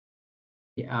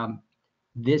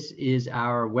This is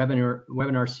our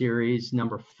webinar series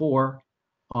number 4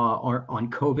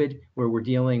 on COVID, where we're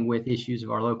dealing with issues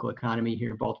of our local economy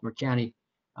here in Baltimore County.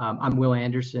 I'm Will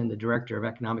Anderson, the Director of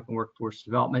Economic and Workforce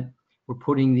Development. We're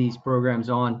putting these programs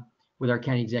on with our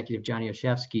County Executive, Johnny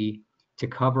Olszewski, to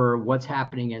cover what's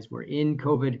happening as we're in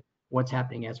COVID, what's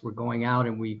happening as we're going out,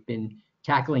 and we've been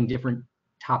tackling different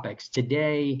topics.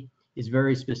 Today is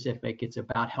very specific. It's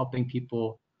about helping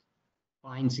people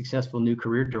find successful new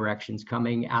career directions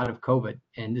coming out of COVID.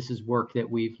 And this is work that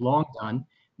we've long done,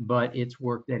 but it's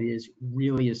work that is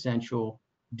really essential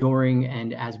during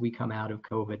and as we come out of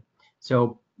COVID.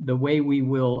 So the way we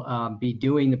will be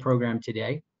doing the program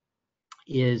today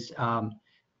is County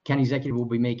Executive will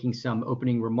be making some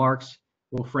opening remarks.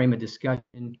 We'll frame a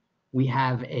discussion. We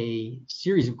have a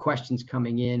series of questions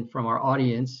coming in from our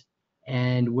audience,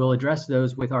 and we'll address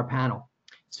those with our panel.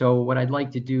 So what I'd like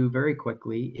to do very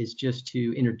quickly is just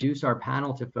to introduce our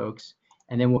panel to folks,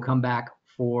 and then we'll come back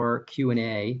for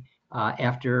Q&A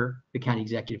after the County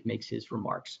Executive makes his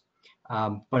remarks.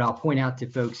 But I'll point out to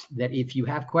folks that if you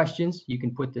have questions, you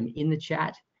can put them in the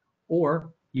chat,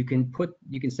 or you can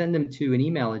send them to an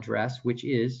email address, which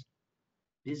is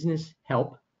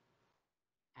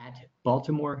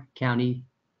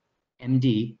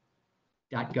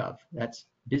businesshelp@baltimorecountymd.gov. That's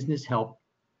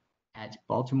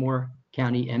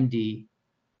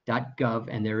businesshelp@baltimorecountymd.gov.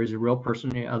 And there is a real person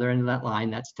on the other end of that line.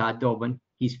 That's Todd Dolbin.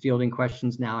 He's fielding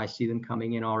questions now. I see them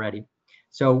coming in already.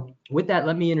 So with that,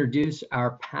 let me introduce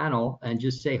our panel and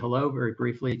just say hello very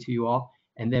briefly to you all,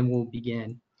 and then we'll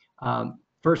begin.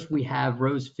 First, we have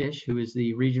Rose Fish, who is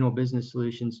the Regional Business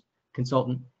Solutions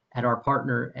Consultant at our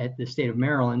partner at the State of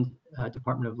Maryland,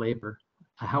 Department of Labor.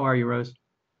 How are you, Rose?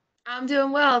 I'm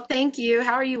doing well, thank you.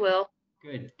 How are you, Will?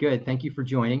 Good, good. Thank you for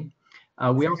joining.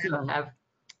 We also have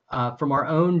from our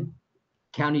own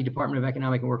County Department of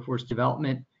Economic and Workforce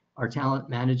Development, our Talent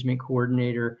Management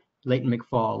Coordinator, Leighton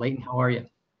McFall. Leighton, how are you?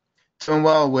 Doing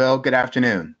well, Will. Good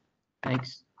afternoon.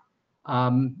 Thanks.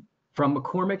 From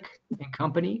McCormick and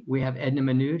Company, we have Edna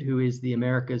Manood, who is the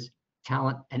America's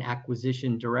Talent and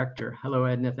Acquisition Director. Hello,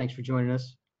 Edna. Thanks for joining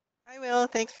us. Hi, Will.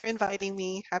 Thanks for inviting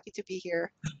me. Happy to be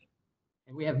here.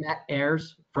 And we have Matt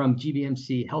Ayers from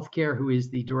GBMC Healthcare, who is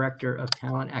the Director of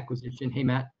Talent Acquisition. Hey,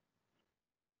 Matt.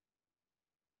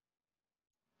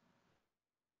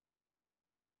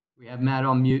 We have Matt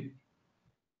on mute.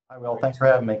 Hi, Will. Thanks for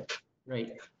having me.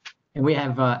 Great. And we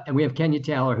have Kenya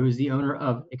Taylor, who is the owner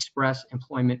of Express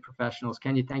Employment Professionals.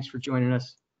 Kenya, thanks for joining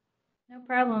us. No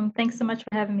problem. Thanks so much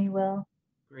for having me, Will.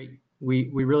 Great. We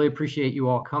really appreciate you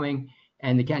all coming,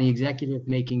 and the County Executive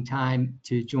making time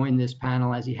to join this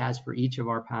panel as he has for each of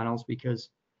our panels, because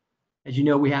as you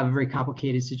know, we have a very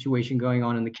complicated situation going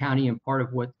on in the county, and part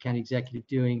of what the County Executive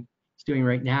is doing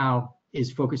right now is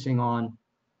focusing on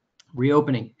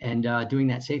reopening and doing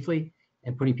that safely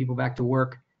and putting people back to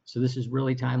work. So this is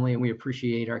really timely, and we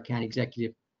appreciate our County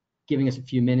Executive giving us a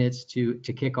few minutes to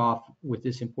kick off with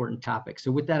this important topic.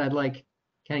 So with that, I'd like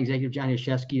County Executive Johnny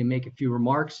Olszewski to make a few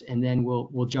remarks, and then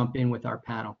we'll jump in with our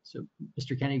panel. So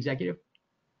Mr. County Executive.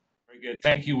 Very good.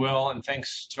 Thank you, Will, and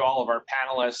thanks to all of our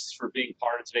panelists for being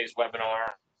part of today's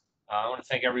webinar. I want to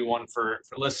thank everyone for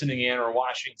listening in or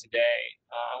watching today.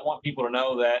 I want people to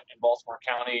know that in Baltimore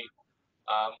County,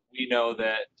 we know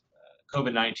that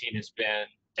COVID-19 has been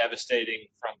devastating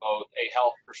from both a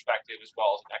health perspective as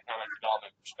well as an economic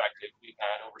development perspective. We've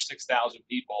had over 6,000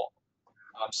 people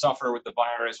suffer with the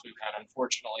virus. We've had,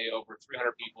 unfortunately, over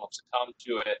 300 people have succumbed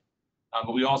to it.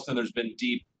 But we also know there's been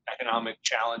deep economic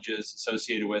challenges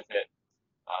associated with it.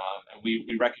 And we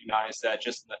recognize that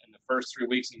just in the first 3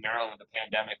 weeks in Maryland with the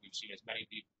pandemic, we've seen as many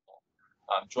people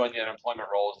join the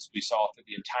unemployment rolls as we saw through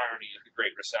the entirety of the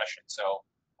Great Recession. So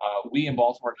we in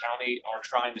Baltimore County are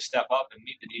trying to step up and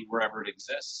meet the need wherever it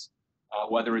exists,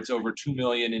 whether it's over 2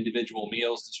 million individual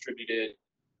meals distributed,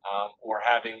 or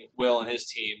having Will and his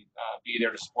team be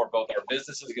there to support both our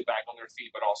businesses to get back on their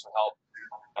feet, but also help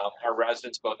our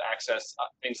residents both access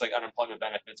things like unemployment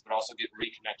benefits, but also get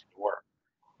reconnected to work.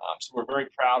 So we're very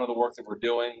proud of the work that we're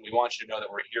doing. We want you to know that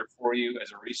we're here for you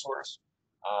as a resource,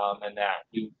 and that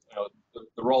the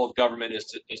role of government is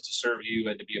to serve you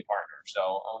and to be a partner. So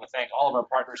I want to thank all of our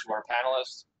partners who are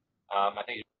panelists. I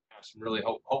think you have some really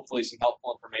hopefully some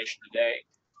helpful information today.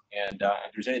 And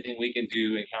if there's anything we can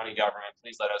do in county government,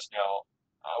 please let us know.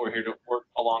 We're here to work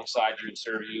alongside you and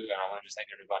serve you. And I want to just thank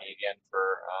everybody again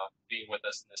for being with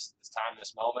us in this time,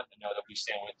 this moment, and know that we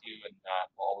stand with you, and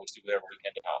we'll always do whatever we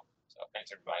can to help. So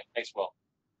thanks, everybody. Thanks, Will.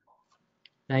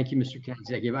 Thank you, Mr. County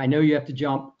Executive. I know you have to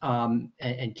jump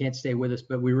and can't stay with us,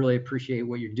 but we really appreciate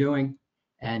what you're doing,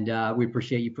 and we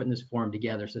appreciate you putting this forum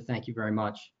together. So thank you very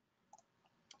much.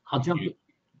 I'll jump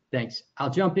Thanks. I'll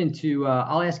jump into,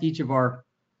 I'll ask each of our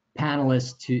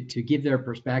panelists to give their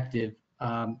perspective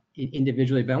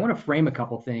individually, but I want to frame a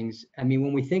couple things. I mean,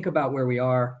 when we think about where we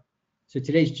are, so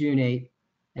today's June 8th,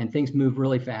 and things move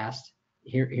really fast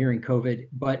here in COVID,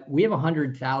 but we have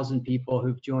 100,000 people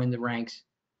who've joined the ranks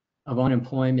of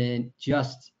unemployment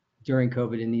just during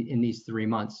COVID in these 3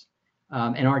 months.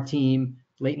 And our team,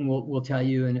 Leighton will tell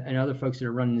you, and other folks that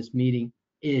are running this meeting,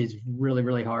 is really,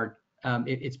 really hard.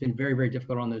 It's been very, very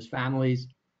difficult on those families,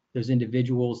 those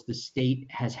individuals. The state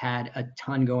has had a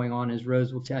ton going on, as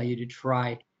Rose will tell you, to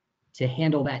try to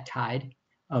handle that tide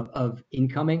of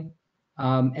incoming.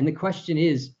 And the question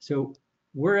is, so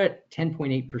we're at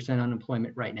 10.8%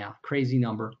 unemployment right now, crazy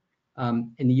number.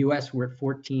 In the US, we're at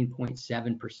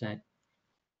 14.7%.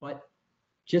 But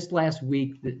just last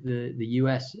week, the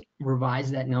US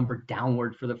revised that number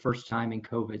downward for the first time in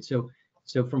COVID. So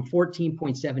from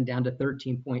 14.7 down to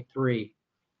 13.3.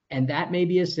 And that may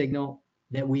be a signal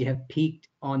that we have peaked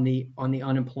on the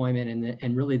unemployment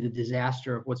and really the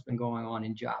disaster of what's been going on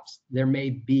in jobs. There may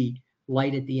be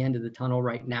light at the end of the tunnel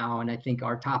right now. And I think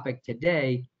our topic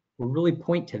today will really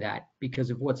point to that because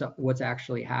of what's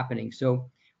actually happening. So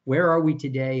where are we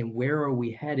today and where are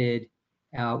we headed?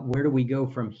 Where do we go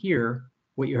from here?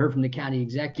 What you heard from the county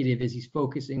executive is he's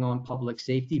focusing on public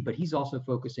safety, but he's also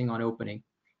focusing on opening.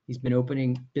 He's been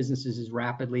opening businesses as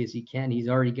rapidly as he can. He's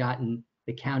already gotten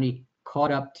the county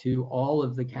caught up to all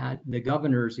of the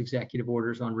governor's executive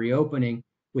orders on reopening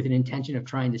with an intention of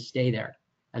trying to stay there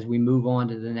as we move on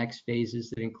to the next phases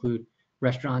that include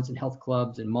restaurants and health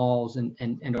clubs and malls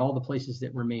and all the places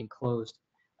that remain closed.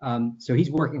 So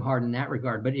he's working hard in that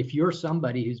regard. But if you're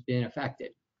somebody who's been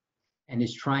affected and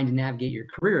is trying to navigate your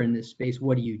career in this space,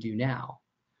 what do you do now?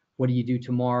 What do you do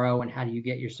tomorrow? And how do you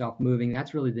get yourself moving?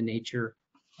 That's really the nature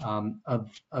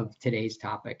of today's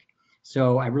topic.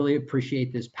 So I really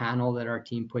appreciate this panel that our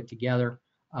team put together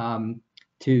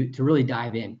to really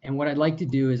dive in. And what I'd like to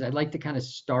do is I'd like to kind of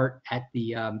start at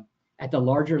the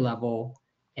larger level.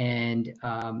 And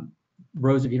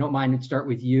Rose, if you don't mind, I'd start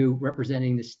with you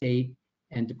representing the state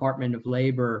and Department of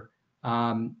Labor.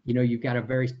 You've got a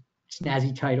very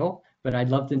snazzy title, but I'd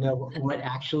love to know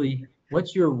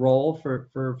what's your role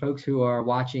for folks who are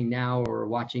watching now or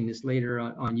watching this later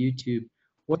on YouTube.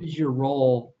 What is your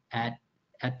role at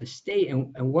the state,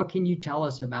 and what can you tell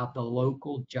us about the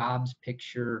local jobs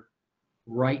picture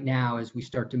right now as we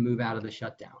start to move out of the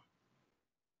shutdown?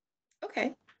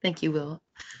 Okay, thank you, Will.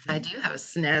 I do have a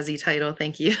snazzy title,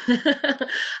 thank you.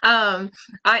 I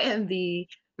am the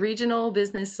Regional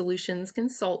Business Solutions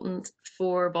Consultant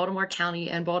for Baltimore County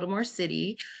and Baltimore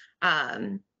City.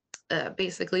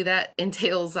 Basically, that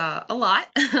entails a lot.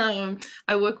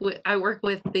 I work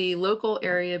with the local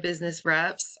area business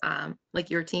reps, like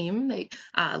your team,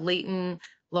 Leighton,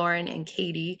 Lauren, and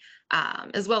Katie,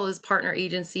 as well as partner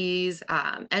agencies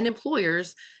and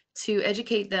employers to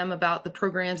educate them about the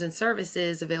programs and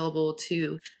services available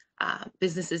to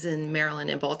businesses in Maryland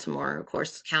and Baltimore, of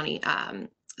course, County,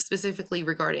 specifically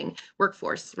regarding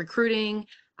workforce recruiting,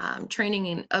 training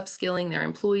and upskilling their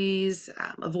employees,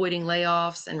 avoiding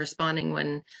layoffs and responding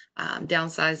when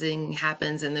downsizing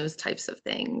happens and those types of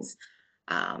things.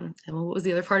 And what was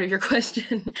the other part of your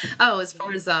question? Oh, as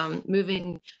far as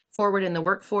moving forward in the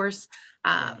workforce,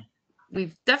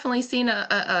 we've definitely seen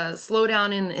a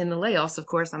slowdown in the layoffs, of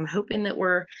course. I'm hoping that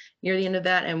we're near the end of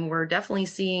that, and we're definitely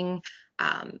seeing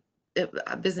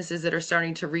businesses that are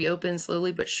starting to reopen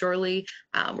slowly but surely.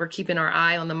 We're keeping our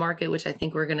eye on the market, which I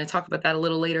think we're going to talk about that a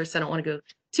little later, so I don't want to go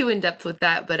too in depth with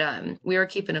that, but we are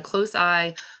keeping a close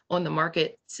eye on the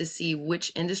market to see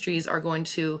which industries are going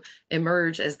to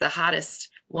emerge as the hottest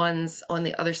ones on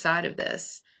the other side of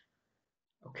this.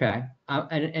 Okay,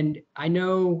 and I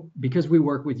know because we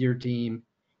work with your team,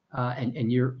 and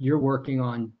you're working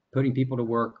on putting people to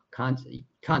work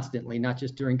constantly, not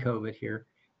just during COVID here.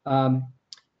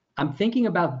 I'm thinking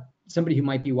about somebody who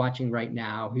might be watching right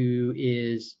now who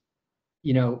is,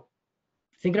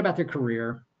 thinking about their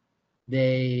career.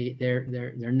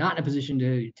 They're not in a position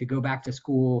to go back to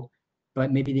school,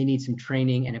 but maybe they need some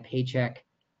training and a paycheck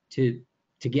to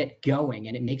get going.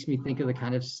 And it makes me think of the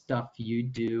kind of stuff you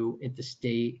do at the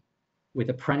state with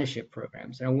apprenticeship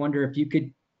programs. And I wonder if you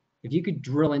could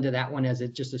drill into that one as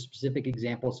just a specific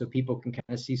example so people can kind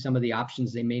of see some of the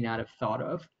options they may not have thought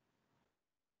of.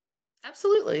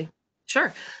 Absolutely.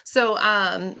 Sure. So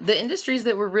the industries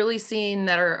that we're really seeing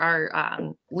that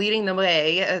are leading the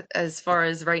way as far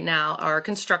as right now are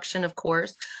construction, of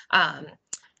course.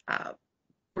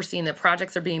 We're seeing that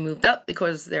projects are being moved up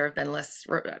because there have been less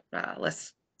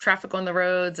traffic on the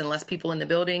roads and less people in the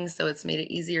buildings. So it's made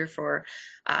it easier for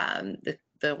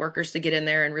the workers to get in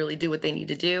there and really do what they need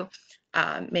to do.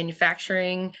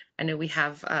 manufacturing. I know we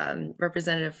have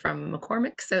representative from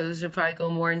McCormick, so those will probably go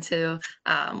more into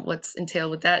what's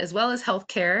entailed with that, as well as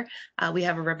healthcare. We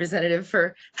have a representative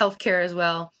for healthcare as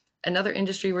well. Another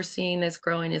industry we're seeing that's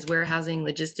growing is warehousing,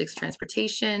 logistics,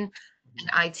 transportation, and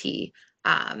IT.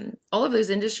 All of those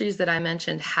industries that I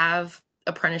mentioned have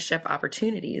apprenticeship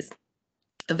opportunities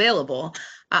available,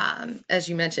 as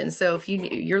you mentioned. So if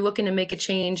you're looking to make a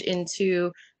change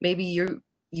into, maybe you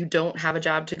don't have a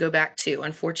job to go back to.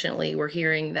 Unfortunately, we're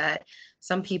hearing that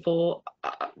some people,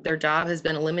 their job has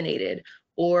been eliminated,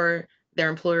 or their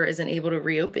employer isn't able to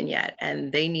reopen yet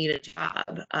and they need a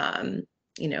job.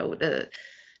 You know,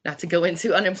 not to go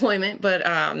into unemployment, but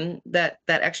that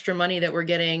extra money that we're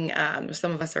getting,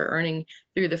 some of us are earning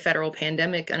through the federal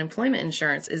pandemic unemployment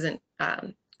insurance isn't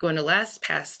going to last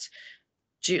past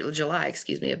July,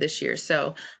 of this year.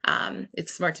 So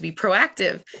it's smart to be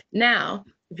proactive. Now,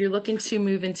 if you're looking to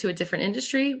move into a different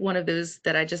industry, one of those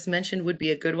that I just mentioned would be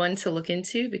a good one to look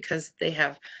into because they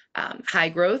have high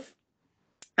growth.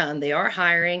 They are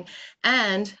hiring,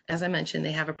 and as I mentioned,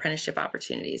 they have apprenticeship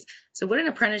opportunities. So what an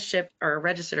apprenticeship or a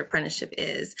registered apprenticeship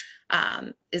is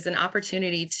an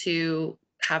opportunity to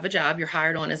have a job. You're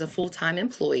hired on as a full-time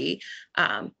employee,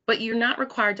 but you're not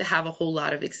required to have a whole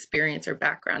lot of experience or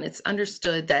background. It's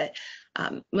understood that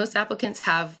most applicants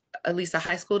have at least a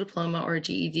high school diploma or a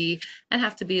GED and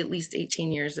have to be at least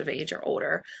 18 years of age or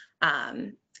older.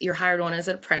 You're hired on as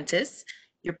an apprentice.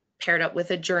 You're paired up with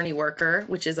a journey worker,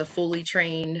 which is a fully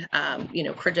trained,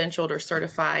 credentialed or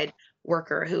certified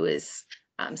worker who is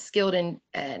skilled and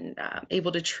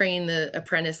able to train the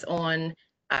apprentice on,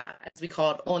 as we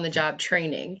call it, on-the-job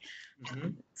training.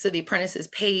 So the apprentice is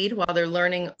paid while they're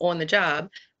learning on the job,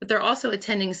 but they're also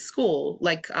attending school,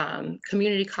 like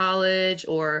community college,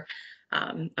 or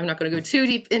I'm not going to go too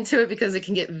deep into it because it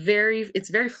can get it's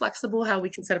very flexible how we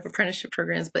can set up apprenticeship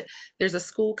programs, but there's a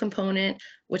school component,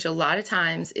 which a lot of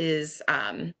times is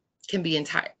can be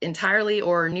entirely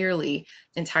or nearly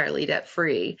entirely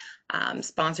debt-free,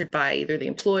 sponsored by either the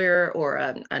employer or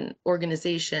an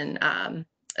organization,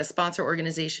 a sponsor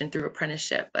organization through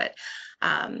apprenticeship. But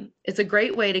it's a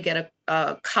great way to get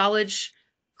a college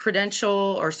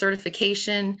credential or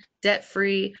certification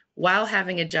debt-free while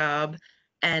having a job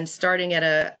and starting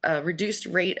at a reduced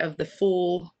rate of the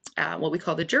full, what we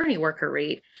call the journey worker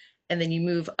rate. And then you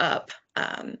move up,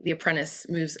 the apprentice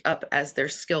moves up as their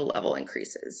skill level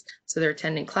increases. So they're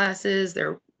attending classes,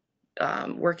 they're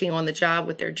working on the job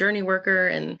with their journey worker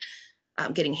and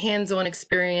getting hands-on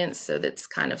experience. So that's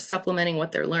kind of supplementing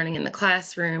what they're learning in the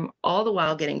classroom, all the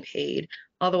while getting paid,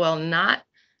 all the while not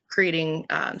creating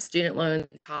student loans,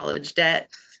 college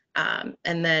debt,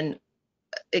 and then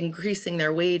increasing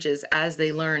their wages as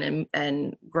they learn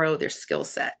and grow their skill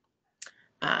set.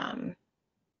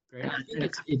 Great.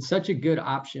 It's such a good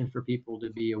option for people to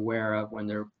be aware of when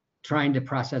they're trying to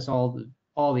process all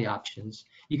the options.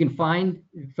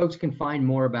 Folks can find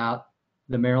more about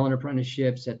the Maryland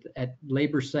apprenticeships at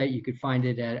labor site. You could find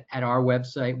it at our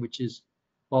website, which is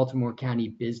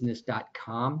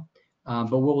baltimorecountybusiness.com.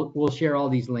 But we'll share all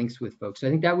these links with folks. I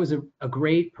think that was a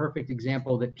great, perfect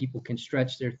example that people can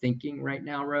stretch their thinking right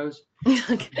now, Rose.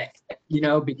 Okay.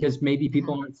 Because maybe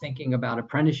people aren't thinking about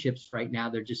apprenticeships right now.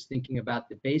 They're just thinking about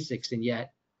the basics, and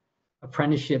yet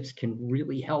apprenticeships can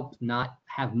really help not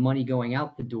have money going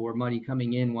out the door, money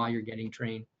coming in while you're getting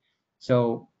trained.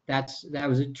 So that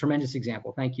was a tremendous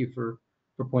example. Thank you for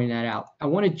pointing that out. I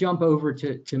want to jump over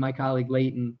to my colleague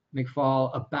Leighton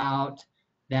McFall about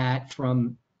that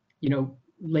from,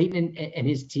 Leighton and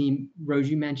his team. Rose,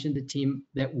 you mentioned the team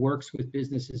that works with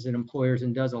businesses and employers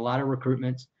and does a lot of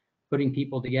recruitments, putting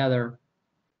people together.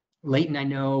 Leighton, I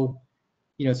know,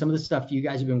 some of the stuff you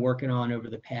guys have been working on over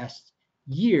the past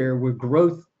year were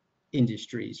growth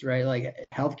industries, right? Like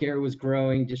healthcare was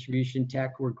growing, distribution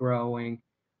tech were growing.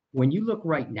 When you look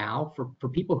right now for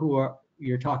people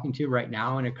you're talking to right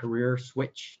now in a career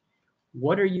switch,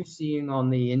 what are you seeing on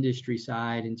the industry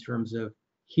side in terms of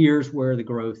here's where the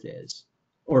growth is,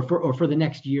 or for the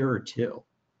next year or two?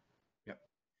 Yep.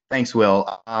 Thanks, Will.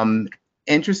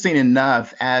 Interesting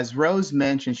enough, as Rose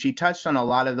mentioned, she touched on a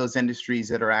lot of those industries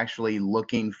that are actually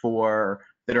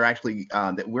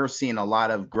that we're seeing a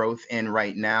lot of growth in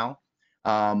right now.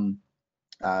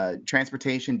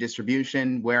 Transportation,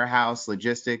 distribution, warehouse,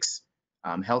 logistics,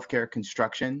 healthcare,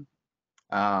 construction,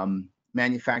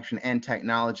 manufacturing, and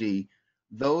technology.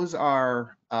 Those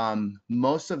are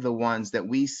most of the ones that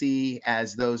we see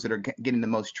as those that are getting the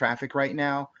most traffic right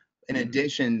now. In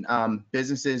addition,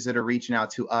 businesses that are reaching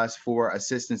out to us for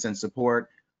assistance and support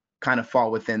kind of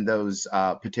fall within those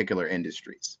particular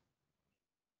industries.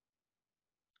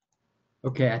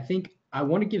 Okay, I think I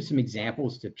want to give some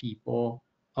examples to people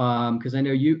because I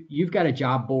know you've got a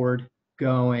job board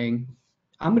going.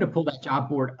 I'm going to pull that job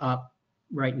board up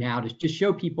right now to just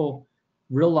show people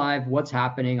real live what's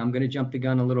happening. I'm going to jump the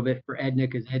gun a little bit for Edna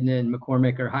because Edna and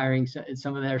McCormick are hiring.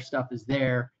 Some of their stuff is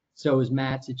there. So is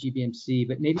Matt's at GBMC.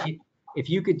 But maybe if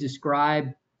you could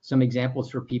describe some examples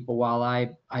for people while I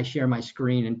share my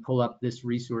screen and pull up this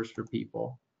resource for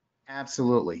people.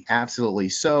 Absolutely, absolutely.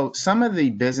 So some of the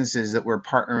businesses that we're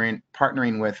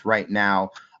partnering with right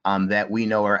now that we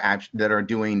know that are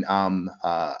doing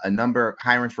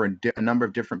hiring for a number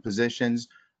of different positions.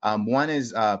 One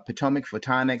is Potomac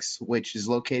Photonics, which is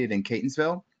located in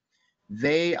Catonsville.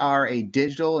 They are a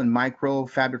digital and micro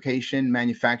fabrication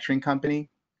manufacturing company,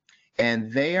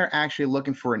 and they are actually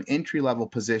looking for an entry-level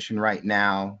position right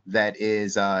now that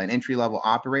is an entry-level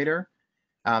operator.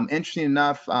 Interesting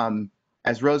enough,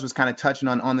 as Rose was kind of touching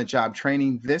on the job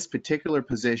training, this particular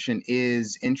position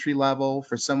is entry level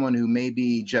for someone who may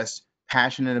be just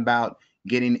passionate about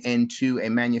getting into a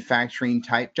manufacturing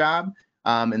type job.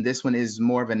 And this one is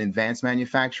more of an advanced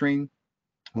manufacturing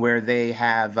where they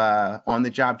have on the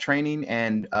job training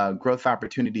and growth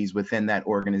opportunities within that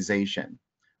organization.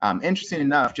 Interesting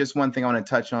enough, just one thing I want to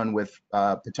touch on with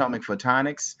Potomac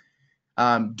Photonics.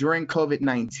 During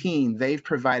COVID-19, they've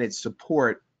provided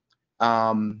support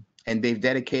and they've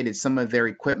dedicated some of their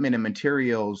equipment and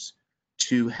materials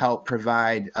to help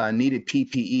provide needed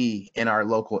PPE in our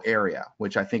local area,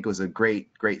 which I think was a great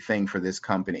thing for this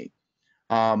company.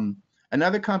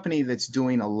 Another company that's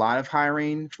doing a lot of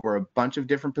hiring for a bunch of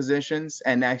different positions,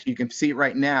 and actually you can see it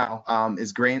right now,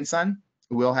 is Grandson.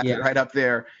 We'll have it right up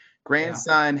there.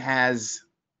 Grandson has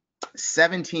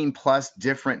 17 plus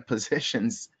different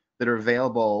positions that are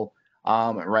available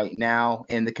right now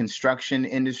in the construction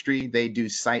industry. They do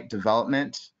site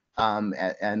development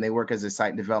and they work as a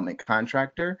site development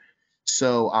contractor.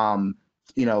 So,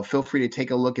 feel free to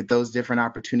take a look at those different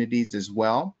opportunities as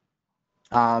well.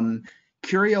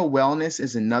 Curio Wellness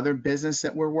is another business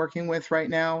that we're working with right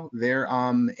now. They're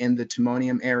in the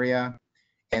Timonium area,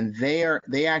 and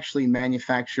they actually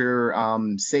manufacture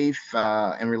safe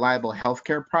and reliable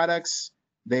healthcare products.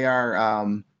 They are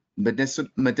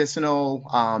medicinal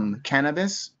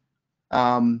cannabis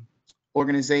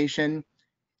organization,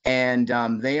 and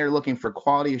they are looking for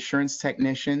quality assurance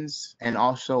technicians and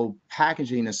also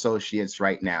packaging associates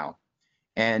right now.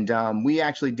 And we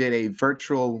actually did a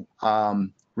virtual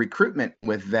recruitment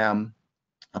with them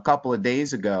a couple of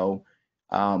days ago.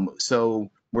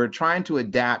 So we're trying to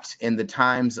adapt in the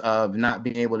times of not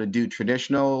being able to do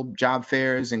traditional job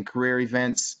fairs and career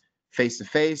events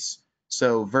face-to-face.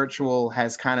 So virtual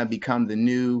has kind of become the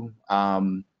new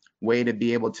way to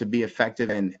be able to be effective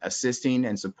in assisting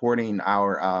and supporting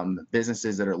our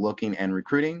businesses that are looking and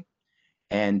recruiting,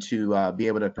 and to be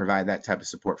able to provide that type of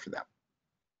support for them.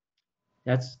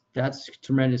 That's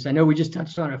tremendous. I know we just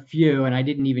touched on a few, and I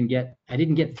didn't get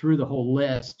through the whole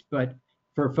list, but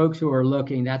for folks who are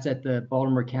looking, that's at the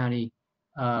Baltimore County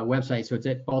website. So it's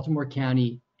at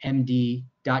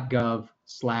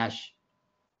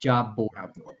baltimorecountymd.gov/job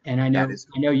board. And I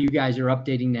know you guys are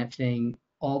updating that thing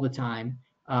all the time.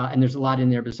 And there's a lot in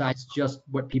there besides just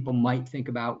what people might think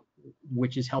about,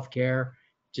 which is healthcare,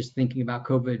 just thinking about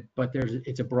COVID, but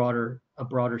it's a broader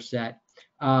set.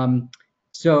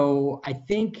 So I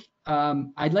think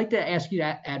I'd like to ask you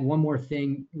to add one more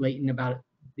thing, Leighton, about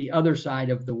the other side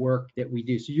of the work that we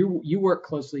do. So you work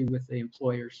closely with the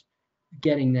employers,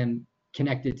 getting them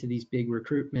connected to these big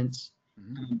recruitments.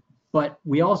 Mm-hmm. But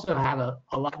we also have a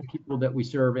lot of people that we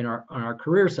serve on our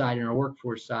career side and our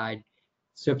workforce side.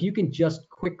 So if you can just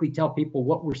quickly tell people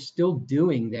what we're still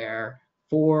doing there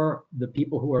for the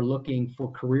people who are looking for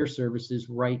career services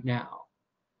right now.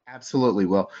 Absolutely.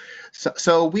 Well,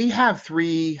 so we have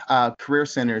 3 career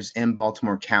centers in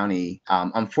Baltimore County.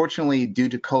 Unfortunately, due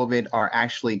to COVID, are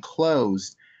actually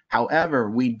closed. However,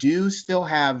 we do still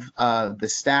have the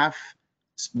staff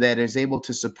that is able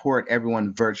to support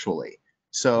everyone virtually.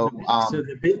 So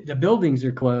the buildings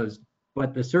are closed,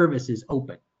 but the service is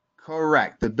open.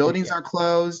 Correct. The buildings are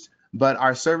closed, but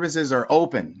our services are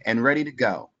open and ready to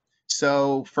go.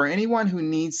 So for anyone who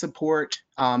needs support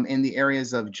in the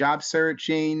areas of job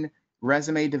searching,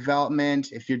 resume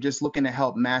development, if you're just looking to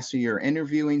help master your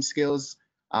interviewing skills,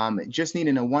 just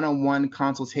needing a one-on-one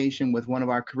consultation with one of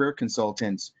our career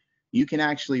consultants, you can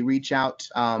actually reach out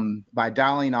by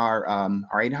dialing our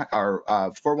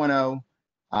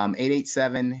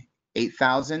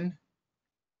 410-887-8000.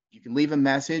 You can leave a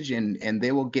message and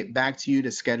they will get back to you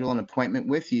to schedule an appointment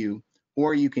with you.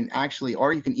 Or you can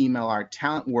email our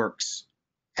talentworks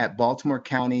at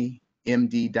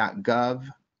baltimorecountymd.gov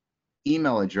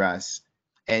email address,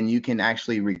 and you can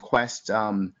actually request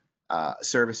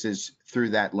services through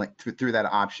that link, through that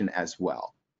option as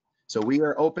well. So we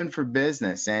are open for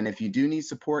business, and if you do need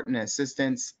support and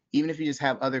assistance, even if you just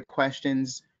have other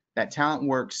questions, that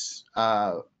TalentWorks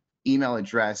email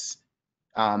address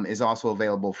is also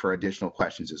available for additional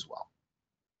questions as well.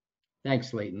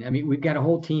 Thanks, Leighton. I mean, we've got a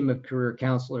whole team of career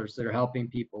counselors that are helping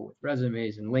people with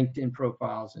resumes and LinkedIn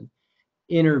profiles and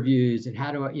interviews and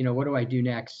how do I, what do I do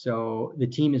next? So the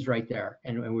team is right there,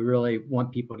 and we really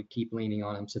want people to keep leaning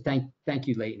on them. So thank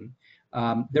you, Leighton.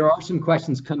 There are some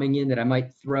questions coming in that I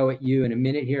might throw at you in a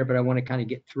minute here, but I want to kind of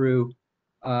get through,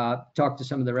 talk to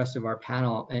some of the rest of our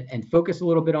panel and focus a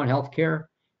little bit on healthcare.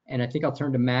 And I think I'll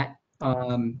turn to Matt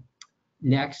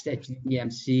next at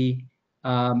GBMC.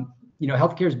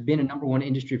 Healthcare has been a #1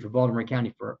 industry for Baltimore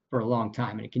County for a long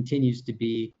time, and it continues to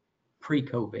be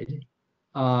pre-COVID.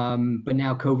 But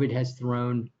now COVID has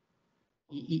thrown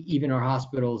even our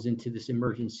hospitals into this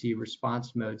emergency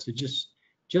response mode. So just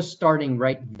starting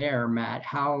right there, Matt,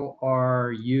 how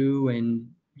are you and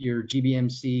your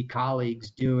GBMC colleagues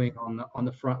doing on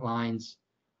the front lines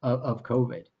of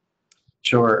COVID?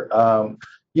 Sure.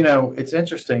 It's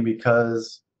interesting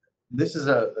because this is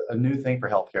a new thing for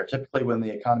healthcare. Typically, when the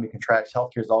economy contracts,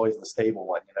 healthcare is always the stable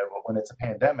one. But when it's a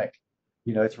pandemic,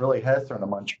 it's really has thrown a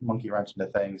monkey wrench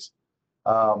into things.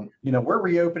 We're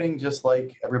reopening just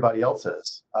like everybody else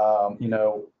is.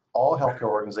 All healthcare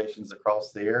organizations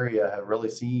across the area have really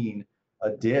seen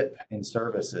a dip in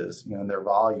services, in their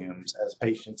volumes as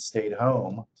patients stayed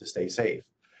home to stay safe.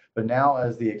 But now,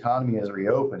 as the economy is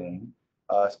reopening,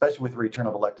 especially with the return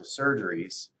of elective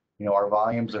surgeries, our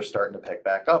volumes are starting to pick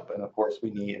back up. And of course,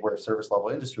 we're a service level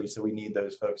industry, so we need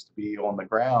those folks to be on the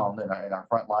ground and our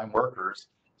frontline workers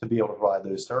to be able to provide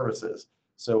those services.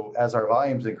 So as our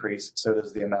volumes increase, so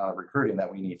does the amount of recruiting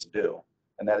that we need to do.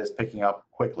 And that is picking up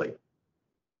quickly.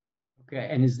 Okay,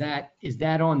 and is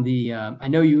that on the, I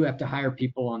know you have to hire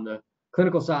people on the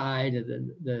clinical side,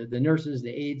 the nurses, the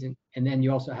aides, and then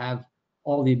you also have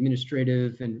all the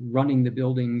administrative and running the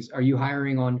buildings. Are you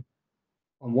hiring on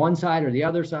one side or the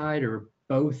other side or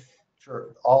both?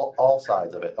 Sure, all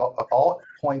sides of it, all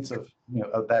points of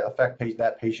that affect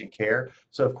that patient care.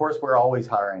 So of course we're always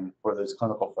hiring for those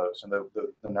clinical folks and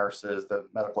the nurses, the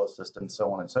medical assistants,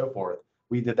 so on and so forth.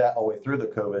 We did that all the way through the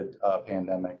COVID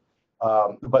pandemic,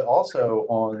 but also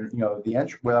on the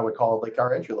entry, what I would call like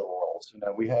our entry level roles.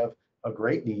 We have a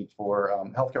great need for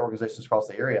healthcare organizations across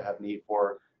the area have need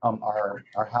for our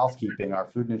housekeeping,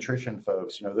 our food nutrition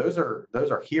folks. Those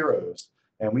are heroes.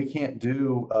 And we can't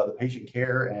do the patient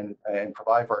care and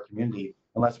provide for our community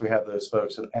unless we have those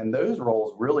folks. And those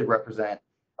roles really represent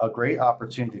a great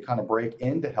opportunity to kind of break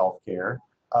into healthcare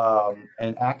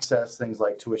and access things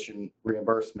like tuition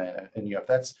reimbursement. And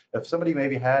if somebody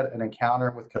maybe had an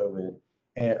encounter with COVID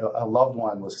and a loved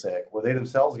one was sick, or they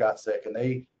themselves got sick, and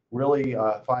they really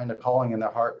find a calling in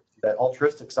their heart, that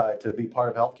altruistic side to be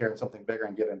part of healthcare and something bigger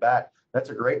and giving back,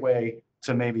 that's a great way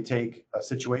to maybe take a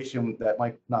situation that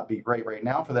might not be great right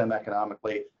now for them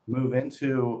economically, move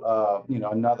into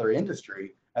another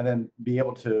industry, and then be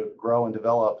able to grow and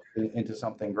develop into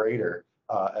something greater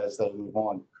as they move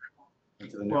on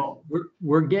into the new. Well,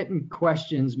 we're getting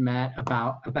questions, Matt,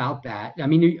 about that. I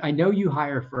mean, I know you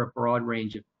hire for a broad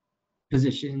range of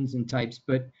positions and types,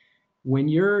 but when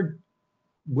you're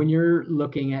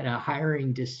looking at a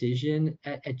hiring decision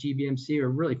at GBMC,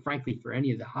 or really frankly for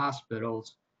any of the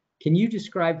hospitals, can you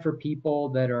describe for people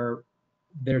that are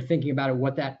thinking about it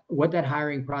what that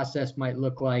hiring process might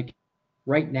look like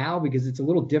right now? Because it's a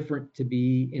little different to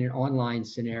be in an online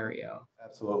scenario.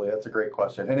 Absolutely, that's a great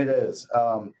question, and it is.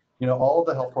 All of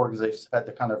the health organizations had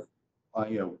to kind of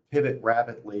pivot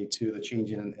rapidly to the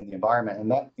change in the environment, and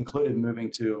that included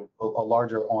moving to a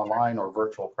larger online or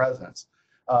virtual presence.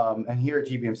 And here at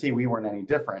GBMC, we weren't any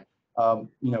different.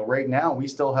 Right now, we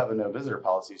still have a no visitor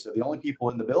policy, so the only people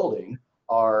in the building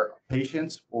are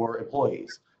patients or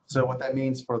employees. So what that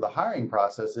means for the hiring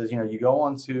process is, you go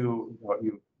on to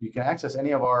you can access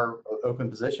any of our open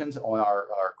positions on our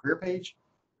career page.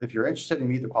 If you're interested in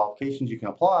meet the qualifications, you can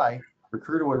apply.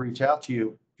 Recruiter would reach out to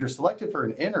you. If you're selected for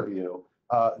an interview,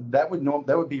 that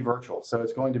would be virtual. So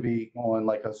it's going to be on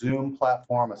like a Zoom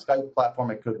platform, a Skype platform.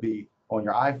 It could be on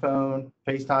your iPhone,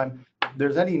 FaceTime.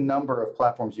 There's any number of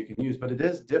platforms you can use, but it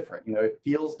is different. It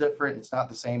feels different. It's not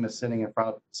the same as sitting in front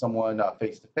of someone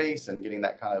face to face and getting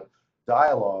that kind of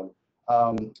dialogue.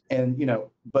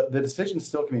 But the decision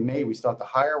still can be made. We still have to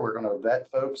hire. We're going to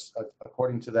vet folks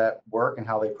according to that work and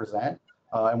how they present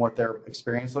and what their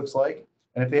experience looks like.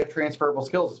 And if they have transferable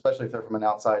skills, especially if they're from an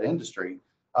outside industry,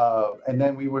 And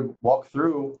then we would walk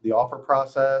through the offer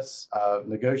process,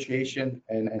 negotiation,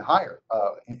 and hire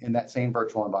in that same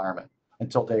virtual environment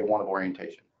until day one of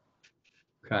orientation.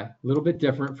 Okay, a little bit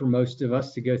different for most of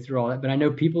us to go through all that, but I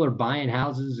know people are buying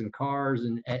houses and cars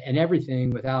and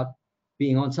everything without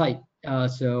being on site.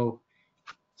 So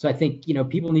I think,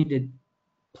 people need to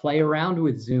play around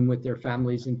with Zoom with their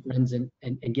families and friends and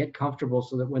get comfortable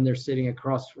so that when they're sitting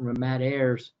across from a Matt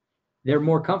Ayers, they're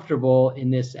more comfortable in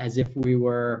this as if we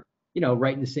were,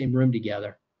 right in the same room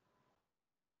together.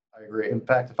 I agree. In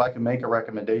fact, if I can make a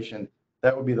recommendation,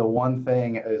 that would be the one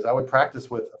thing is I would practice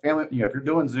with a family. If you're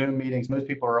doing Zoom meetings, most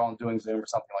people are on doing Zoom or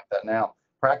something like that now.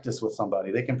 Practice with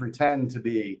somebody. They can pretend to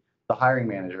be the hiring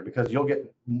manager because you'll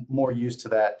get more used to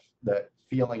that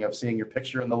feeling of seeing your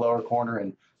picture in the lower corner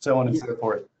and so on and so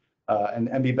forth,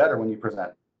 and be better when you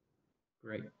present.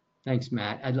 Great. Thanks,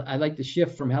 Matt. I'd like to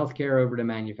shift from healthcare over to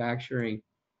manufacturing.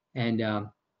 And,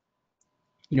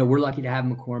 we're lucky to have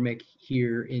McCormick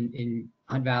here in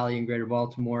Hunt Valley in Greater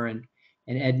Baltimore. And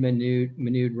Ed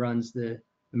Manood runs the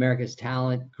America's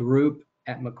Talent Group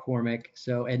at McCormick.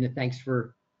 So Edna, thanks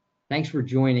for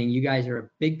joining. You guys are a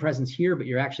big presence here, but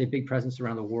you're actually a big presence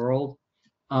around the world.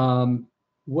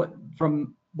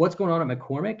 What's going on at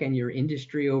McCormick and your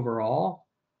industry overall?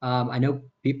 I know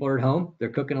people are at home; they're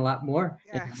cooking a lot more.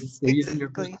 Yes, they're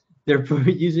exactly.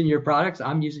 using using your products.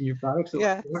 I'm using your products a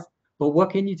lot more. But what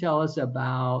can you tell us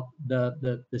about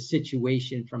the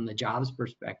situation from the jobs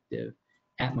perspective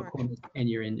at McCormick and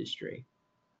your industry?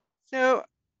 So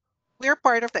we're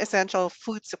part of the essential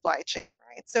food supply chain,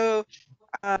 right? So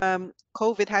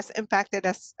COVID has impacted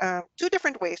us two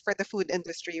different ways for the food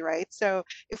industry, right? So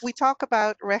if we talk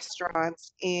about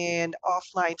restaurants and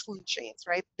offline food chains,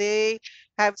 right, they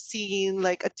have seen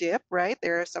like a dip, right?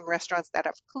 There are some restaurants that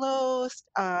have closed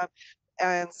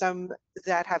and some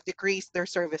that have decreased their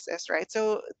services, right?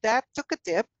 So that took a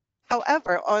dip.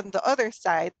 However, on the other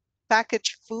side,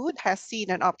 packaged food has seen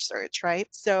an upsurge, right?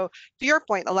 So to your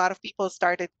point, a lot of people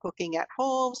started cooking at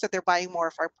home, so they're buying more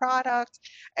of our products.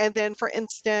 And then, for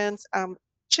instance,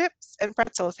 chips and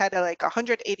pretzels had a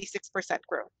 186%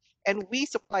 growth. And we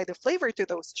supply the flavor to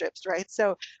those chips, right?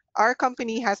 So our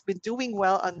company has been doing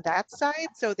well on that side.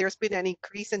 So there's been an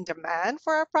increase in demand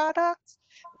for our products,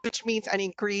 which means an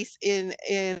increase in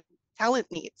talent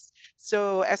needs.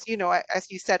 So as you know,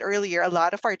 as you said earlier, a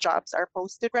lot of our jobs are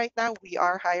posted right now. We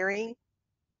are hiring.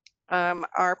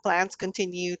 Our plants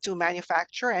continue to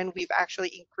manufacture, and we've actually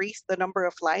increased the number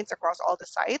of lines across all the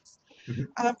sites,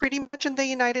 pretty much in the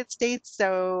United States.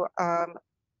 So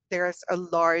there's a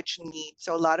large need,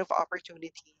 so a lot of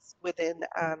opportunities within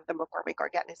the McCormick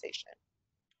organization.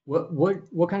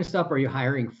 What kind of stuff are you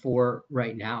hiring for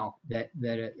right now that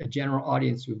a general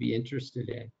audience would be interested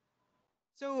in?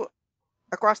 So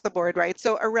across the board, right?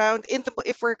 So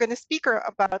if we're going to speak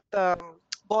about the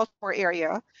Baltimore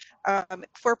area,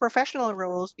 for professional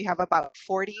roles, we have about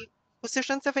 40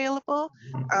 positions available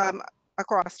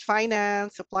across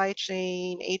finance, supply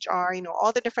chain, HR,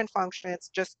 all the different functions.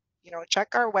 Just,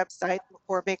 check our website,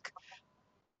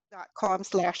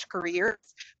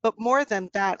 McCormick.com/careers. But more than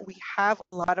that, we have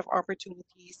a lot of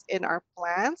opportunities in our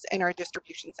plants and our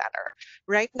distribution center.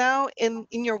 Right now, in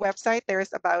your website,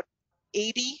 there's about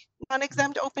 80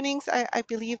 non-exempt openings, I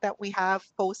believe, that we have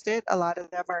posted. A lot of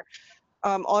them are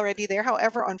already there.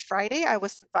 However, on Friday, I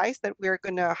was advised that we're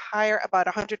going to hire about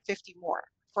 150 more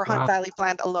for Hunt Valley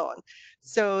plant alone.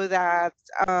 So that's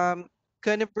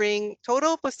going to bring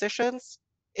total positions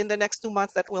in the next 2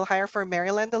 months that we'll hire for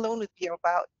Maryland alone would be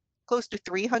about close to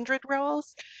 300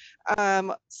 roles,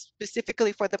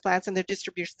 specifically for the plants and the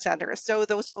distribution centers. So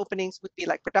those openings would be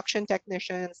like production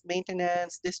technicians,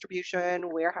 maintenance, distribution,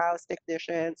 warehouse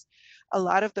technicians, a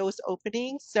lot of those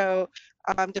openings. So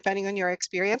depending on your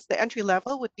experience, the entry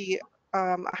level would be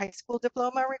a high school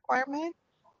diploma requirement,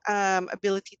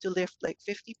 ability to lift like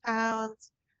 50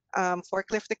 pounds,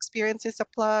 forklift experience is a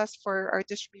plus for our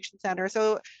distribution center.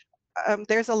 So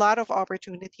there's a lot of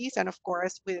opportunities, and of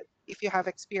course, if you have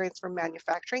experience from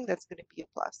manufacturing, that's going to be a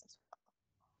plus as well.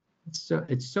 So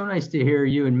it's so nice to hear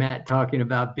you and Matt talking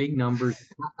about big numbers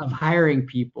of hiring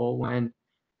people when,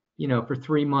 for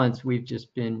 3 months we've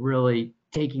just been really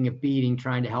taking a beating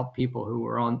trying to help people who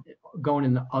are going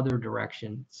in the other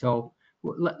direction. So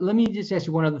let me just ask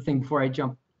you one other thing before I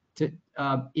jump to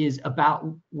is about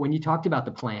when you talked about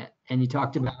the plant and you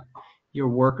talked about your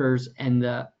workers and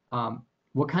the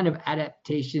what kind of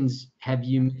adaptations have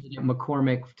you made at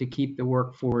McCormick to keep the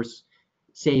workforce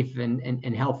safe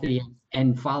and healthy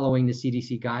and following the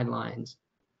CDC guidelines?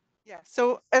 Yeah,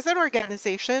 so as an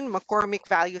organization, McCormick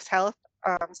values health,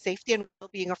 safety and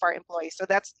well-being of our employees. So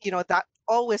that's, that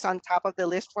always on top of the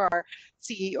list for our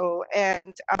CEO.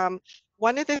 And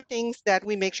one of the things that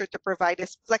we make sure to provide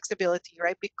is flexibility,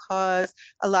 right? Because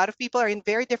a lot of people are in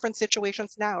very different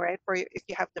situations now, right? For if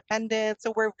you have dependents,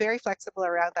 so we're very flexible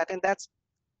around that, and that's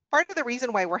part of the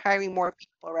reason why we're hiring more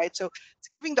people, right? So it's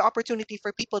giving the opportunity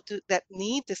for people that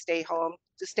need to stay home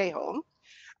to stay home.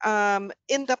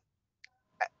 In the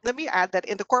Let me add that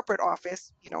in the corporate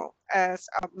office, as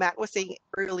Matt was saying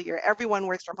earlier, everyone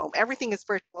works from home. Everything is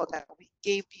virtual now. We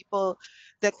gave people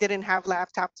that didn't have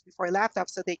laptops before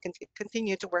laptops so they can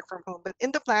continue to work from home. But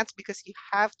in the plants, because you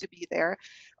have to be there,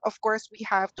 of course, we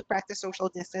have to practice social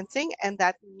distancing. And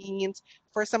that means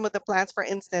for some of the plants, for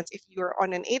instance, if you're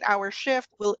on an 8-hour shift,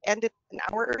 we'll end it an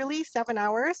hour early, 7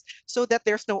 hours, so that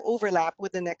there's no overlap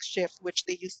with the next shift, which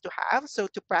they used to have. So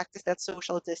to practice that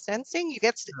social distancing, you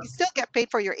still get paid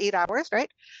for your 8 hours,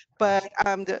 right? But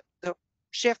the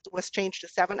shift was changed to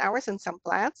 7 hours in some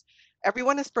plants.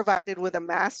 Everyone is provided with a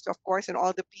mask, of course, and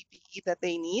all the PPE that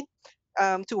they need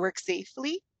to work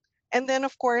safely. And then,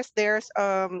 of course, there's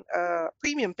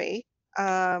premium pay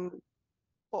of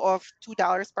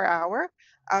 $2 per hour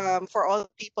for all the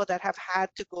people that have had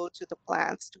to go to the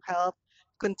plants to help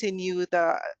continue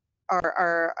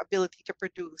our ability to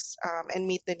produce and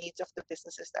meet the needs of the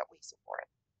businesses that we support.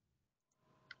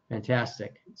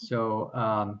 Fantastic. So,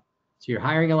 so you're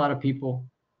hiring a lot of people.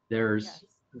 There's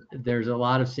a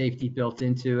lot of safety built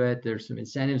into it. There's some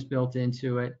incentives built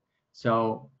into it.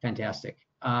 So fantastic.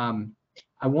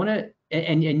 I want to,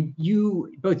 and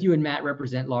you, both you and Matt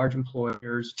represent large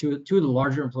employers, two of the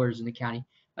larger employers in the county.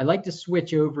 I'd like to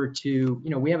switch over to,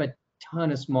 we have a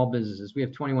ton of small businesses. We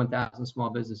have 21,000 small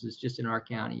businesses just in our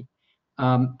county.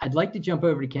 I'd like to jump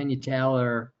over to Kenya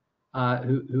Taylor,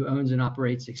 who owns and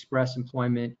operates Express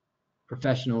Employment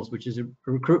Professionals, which is a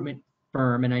recruitment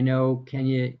firm. And I know,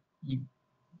 Kenya,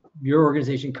 your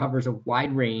organization covers a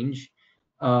wide range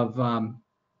of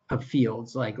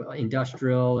fields like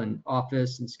industrial and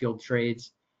office and skilled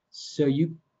trades. So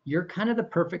you're kind of the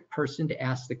perfect person to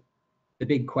ask the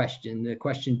big question, the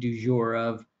question du jour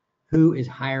of who is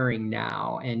hiring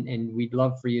now. And we'd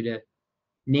love for you to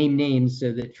name names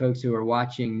so that folks who are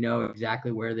watching know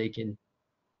exactly where they can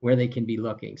be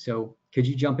looking. So could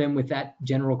you jump in with that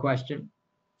general question?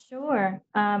 Sure.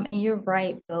 And you're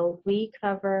right, Bill. We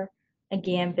cover a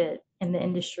gambit in the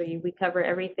industry. We cover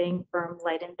everything from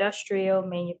light industrial,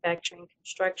 manufacturing,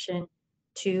 construction,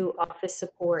 to office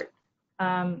support.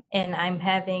 And I'm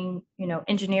having,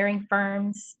 engineering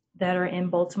firms that are in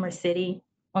Baltimore City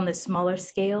on the smaller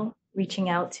scale reaching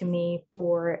out to me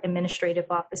for administrative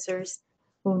officers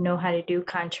who know how to do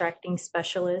contracting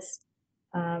specialists.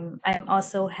 I'm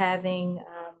also having,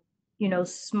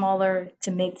 smaller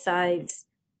to mid-size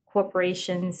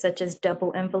corporations such as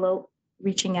Double Envelope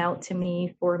reaching out to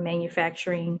me for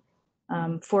manufacturing,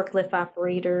 forklift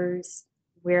operators,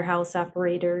 warehouse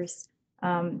operators.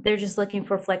 They're just looking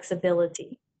for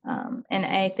flexibility. And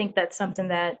I think that's something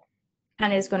that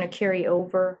kind of is going to carry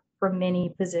over for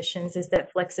many positions, is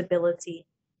that flexibility.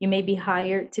 You may be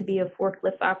hired to be a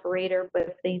forklift operator, but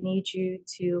if they need you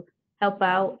to help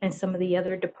out in some of the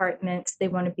other departments, they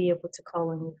want to be able to call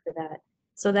on you for that.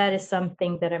 So that is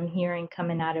something that I'm hearing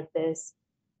coming out of this.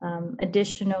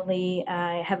 Additionally,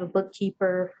 I have a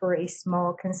bookkeeper for a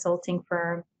small consulting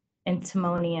firm in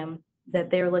Timonium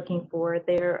that they're looking for.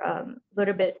 They're a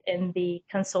little bit in the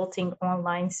consulting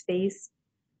online space,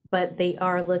 but they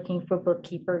are looking for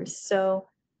bookkeepers. So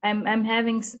I'm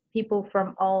having people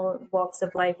from all walks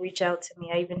of life reach out to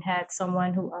me. I even had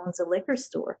someone who owns a liquor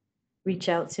store reach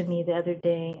out to me the other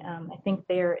day. I think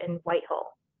they're in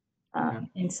Whitehall.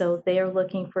 And so they are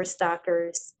looking for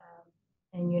stockers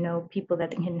and, people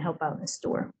that can help out in the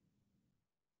store.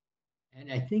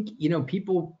 And I think,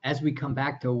 people, as we come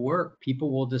back to work,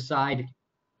 people will decide,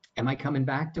 am I coming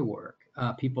back to work?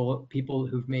 People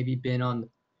who've maybe been on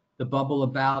the bubble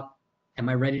about, am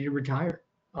I ready to retire?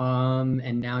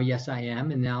 And now, yes, I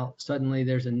am. And now suddenly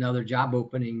there's another job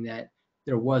opening that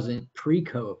there wasn't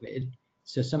pre-COVID.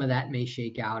 So some of that may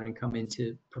shake out and come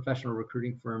into professional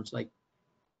recruiting firms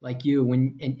like you.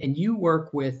 And you work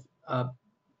with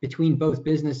between both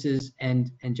businesses and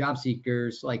job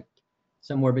seekers, like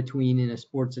somewhere between, in a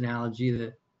sports analogy,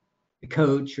 the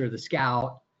coach or the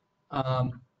scout.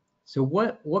 So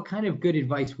what kind of good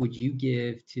advice would you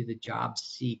give to the job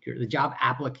seeker, the job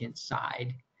applicant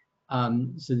side,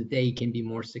 so that they can be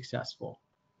more successful?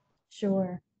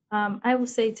 Sure. I will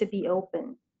say to be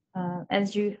open.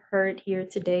 As you heard here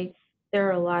today, there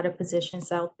are a lot of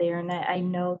positions out there, and I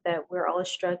know that we're all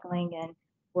struggling and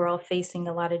we're all facing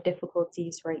a lot of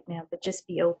difficulties right now, but just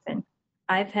be open.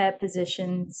 I've had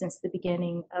positions since the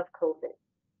beginning of COVID,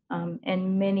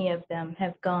 and many of them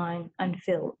have gone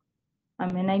unfilled.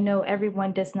 And I know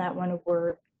everyone does not want to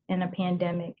work in a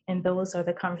pandemic, and those are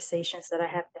the conversations that I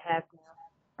have to have now.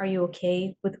 Are you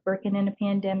okay with working in a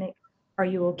pandemic? Are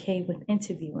you okay with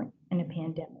interviewing in a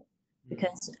pandemic?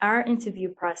 Because our interview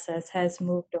process has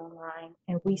moved online,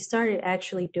 and we started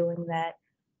actually doing that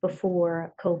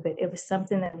before COVID. It was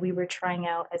something that we were trying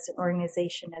out as an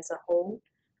organization as a whole,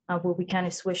 where we kind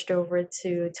of switched over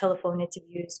to telephone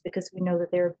interviews because we know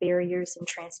that there are barriers in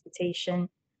transportation.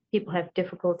 People have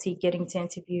difficulty getting to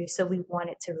interviews, so we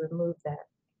wanted to remove that.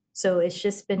 So it's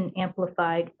just been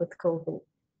amplified with COVID.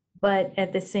 But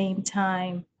at the same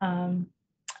time,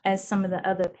 as some of the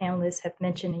other panelists have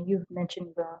mentioned, and you've mentioned,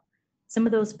 Will, some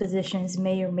of those positions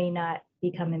may or may not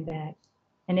be coming back.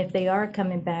 And if they are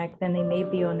coming back, then they may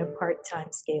be on a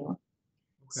part-time scale.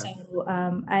 Okay. So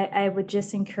I would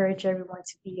just encourage everyone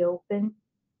to be open,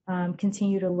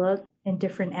 continue to look in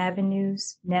different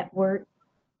avenues, network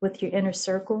with your inner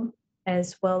circle,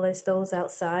 as well as those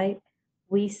outside.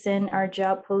 We send our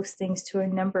job postings to a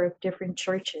number of different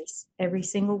churches every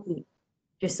single week,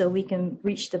 just so we can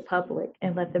reach the public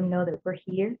and let them know that we're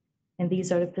here and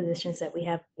these are the positions that we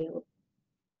have available.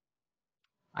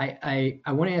 I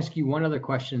want to ask you one other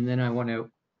question, then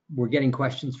we're getting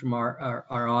questions from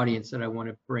our audience that I want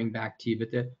to bring back to you.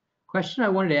 But the question I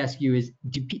wanted to ask you is,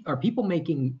 are people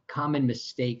making common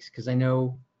mistakes? Because I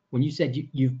know when you said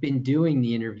you've been doing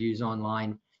the interviews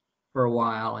online for a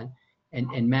while,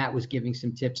 and Matt was giving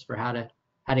some tips for how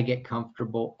to get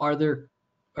comfortable. Are there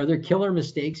killer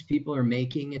mistakes people are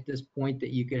making at this point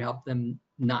that you could help them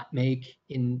not make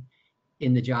in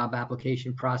the job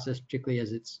application process, particularly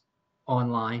as it's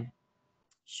online?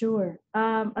 Sure.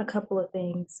 A couple of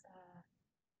things.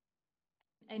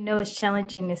 I know it's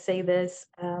challenging to say this,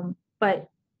 but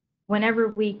whenever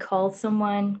we call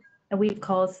someone, and we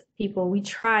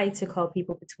try to call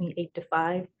people between 8 to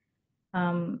 5.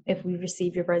 If we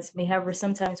receive your resume. However,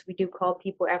 sometimes we do call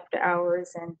people after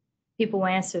hours, and people will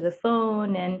answer the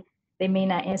phone, and they may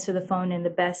not answer the phone in the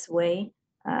best way.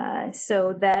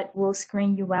 So that will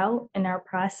screen you out in our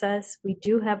process. We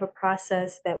do have a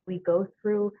process that we go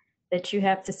through that you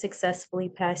have to successfully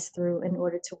pass through in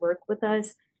order to work with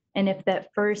us. And if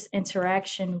that first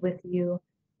interaction with you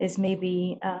is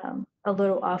maybe a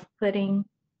little off-putting,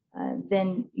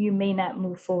 then you may not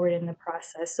move forward in the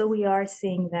process. So we are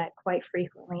seeing that quite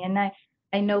frequently. And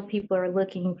I know people are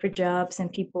looking for jobs, and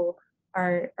people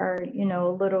are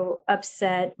a little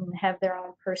upset and have their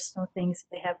own personal things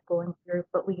they have going through,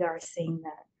 but we are seeing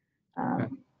that.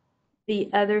 Okay. The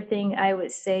other thing I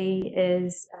would say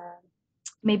is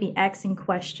maybe asking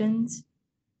questions.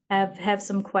 Have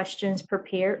some questions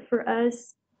prepared for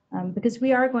us, because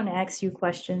we are going to ask you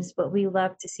questions, but we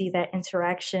love to see that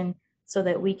interaction so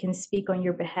that we can speak on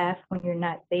your behalf when you're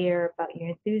not there, about your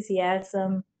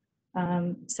enthusiasm,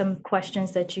 some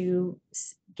questions that you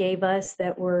gave us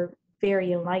that were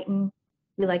very enlightening.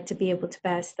 We like to be able to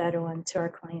pass that on to our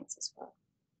clients as well.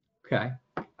 Okay.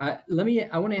 I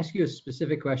want to ask you a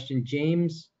specific question.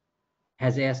 James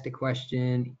has asked a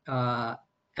question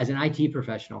as an IT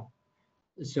professional.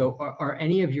 So are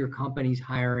any of your companies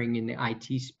hiring in the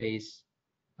IT space?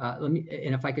 And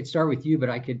if I could start with you, but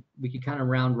we could kind of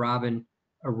round robin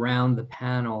around the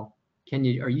panel.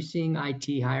 Are you seeing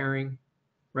IT hiring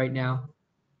right now?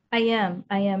 I am.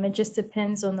 It just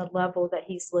depends on the level that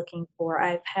he's looking for.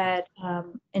 I've had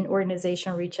an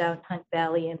organization reach out in Hunt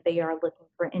Valley, and they are looking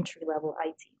for entry-level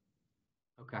IT.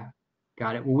 Okay,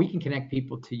 got it. Well, we can connect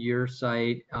people to your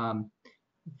site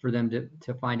for them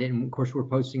to find it. And of course, we're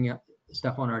posting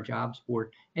stuff on our jobs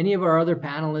board. Any of our other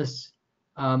panelists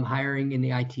hiring in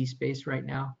the IT space right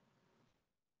now?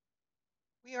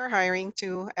 We are hiring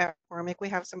too at McCormick. We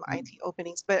have some IT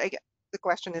openings, but again, the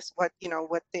question is what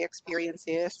the experience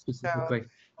is. Specifically.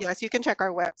 So yes, you can check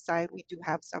our website. We do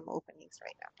have some openings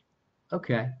right now.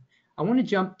 Okay. I want to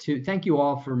jump to, thank you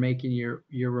all for making your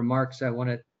remarks.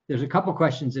 There's a couple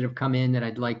questions that have come in that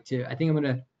I think I'm going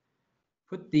to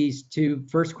put these two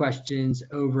first questions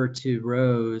over to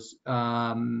Rose,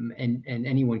 and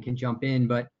anyone can jump in,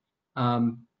 but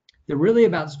they're really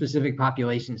about specific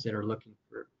populations that are looking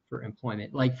for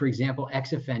employment. Like, for example,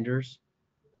 ex-offenders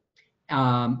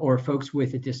or folks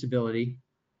with a disability.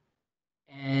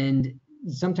 And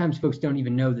sometimes folks don't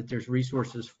even know that there's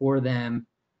resources for them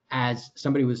as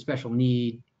somebody with a special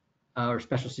need or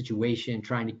special situation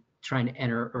trying to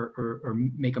enter or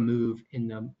make a move in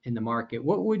the market.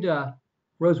 What would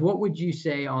Rose, what would you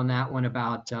say on that one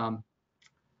about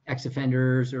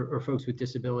ex-offenders or folks with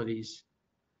disabilities?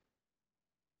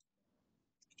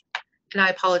 And I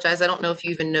apologize. I don't know if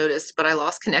you even noticed, but I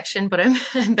lost connection, but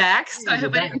I'm back. So I You're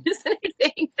hope I back. didn't miss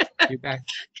anything. You're back.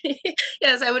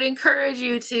 Yes, I would encourage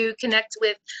you to connect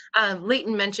with,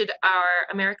 Leighton mentioned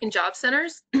our American Job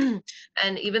Centers.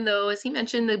 And even though, as he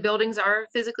mentioned, the buildings are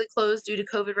physically closed due to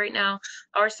COVID right now,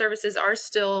 our services are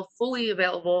still fully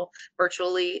available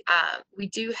virtually. We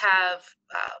do have,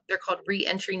 they're called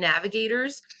re-entry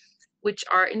navigators, which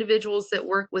are individuals that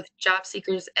work with job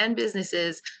seekers and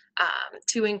businesses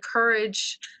to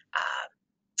encourage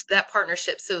that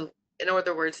partnership. So in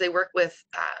other words, they work with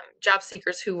job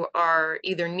seekers who are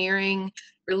either nearing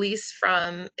release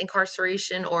from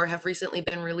incarceration or have recently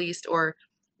been released, or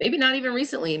maybe not even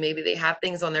recently. Maybe they have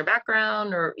things on their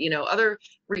background or, other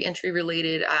reentry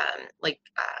related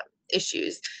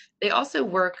issues. They also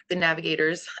work, the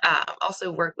navigators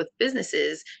also work with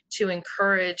businesses to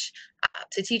encourage,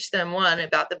 to teach them, one,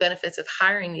 about the benefits of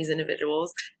hiring these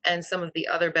individuals and some of the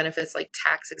other benefits like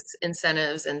tax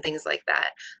incentives and things like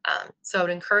that. So I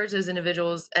would encourage those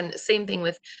individuals, and same thing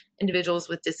with individuals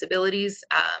with disabilities.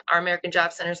 Our American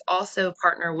Job Centers also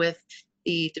partner with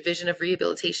the Division of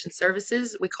Rehabilitation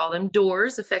Services. We call them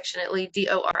DOORS, affectionately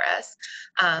DORS.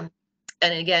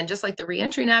 And again, just like the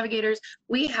reentry navigators,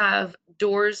 we have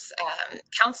DOORS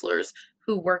counselors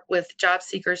who work with job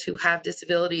seekers who have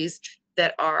disabilities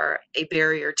that are a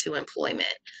barrier to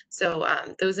employment. So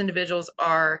those individuals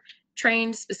are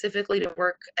trained specifically to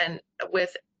work and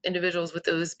with individuals with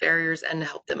those barriers and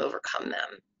help them overcome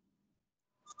them.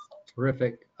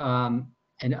 Terrific.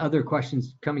 And other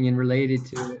questions coming in related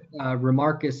to it.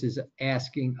 Remarcus is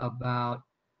asking about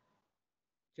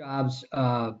jobs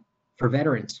for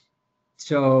veterans.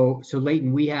 So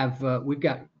Leighton, we've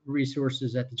got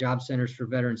resources at the job centers for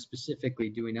veterans specifically,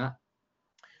 do we not?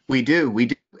 We do.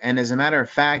 And as a matter of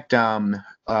fact,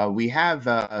 we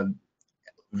have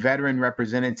veteran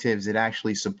representatives that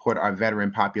actually support our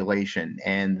veteran population,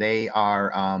 and they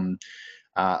are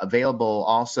available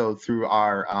also through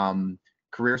our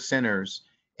career centers.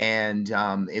 And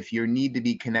if you need to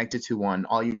be connected to one,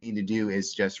 all you need to do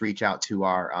is just reach out to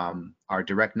our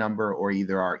direct number or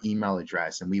either our email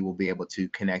address, and we will be able to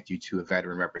connect you to a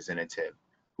veteran representative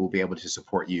who will be able to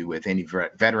support you with any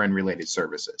veteran related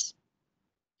services.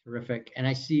 Terrific. And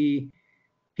I see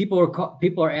people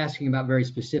are asking about very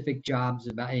specific jobs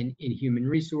about in human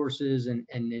resources and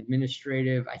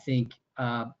administrative. I think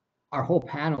our whole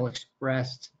panel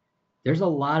expressed there's a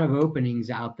lot of openings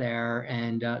out there,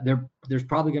 and there's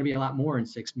probably going to be a lot more in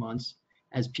 6 months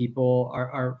as people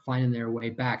are finding their way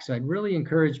back. So I'd really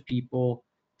encourage people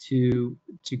to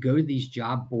go to these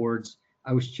job boards.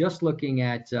 I was just looking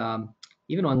at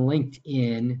even on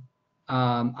LinkedIn.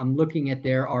 I'm looking at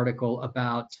their article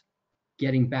about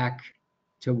getting back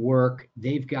to work.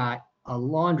 They've got a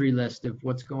laundry list of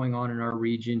what's going on in our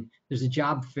region. There's a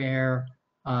job fair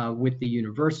with the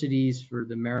universities for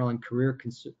the Maryland Career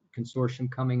Consortium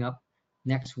coming up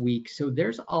next week. So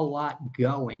there's a lot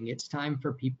going. It's time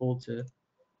for people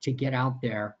to get out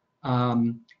there.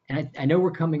 And I know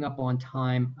we're coming up on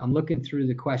time. I'm looking through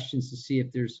the questions to see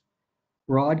if there's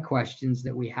broad questions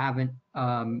that we haven't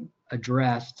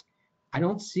addressed. I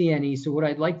don't see any. So what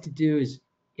I'd like to do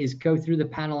is go through the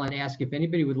panel and ask if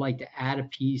anybody would like to add a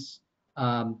piece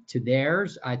to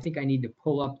theirs. I think I need to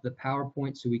pull up the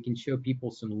PowerPoint so we can show people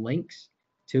some links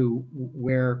to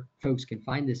where folks can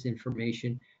find this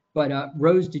information. But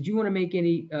Rose, did you want to make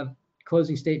any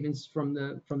closing statements from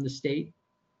the state?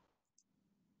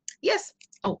 Yes.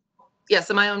 Oh, yes.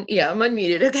 Am I on? Yeah, I'm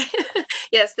unmuted. Okay.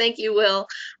 Yes. Thank you, Will.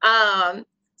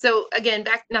 So again,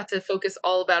 back not to focus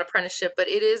all about apprenticeship, but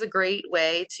it is a great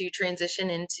way to transition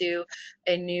into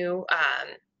a new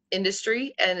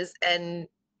industry, and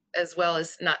as well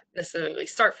as not necessarily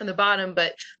start from the bottom,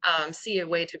 but see a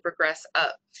way to progress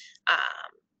up.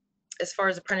 As far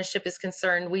as apprenticeship is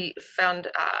concerned, we found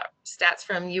stats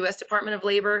from U.S. Department of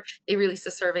Labor. They released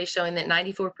a survey showing that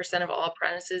 94% of all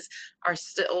apprentices are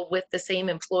still with the same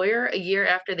employer a year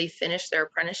after they finish their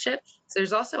apprenticeship. So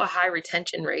there's also a high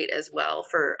retention rate as well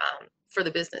for the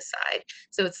business side.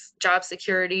 So it's job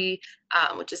security,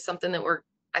 which is something that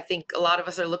I think a lot of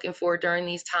us are looking for during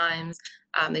these times.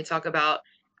 They talk about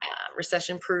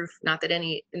recession proof, not that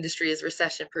any industry is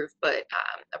recession proof, but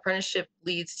apprenticeship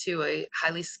leads to a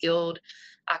highly skilled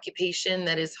occupation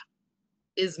that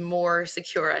is more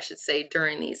secure, I should say,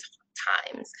 during these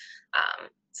times.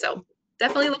 So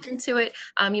definitely look into it.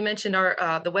 You mentioned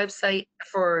the website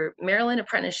for Maryland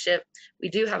apprenticeship. We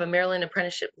do have a Maryland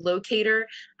apprenticeship locator.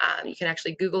 You can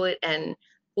actually Google it and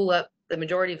pull up the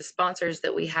majority of the sponsors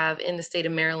that we have in the state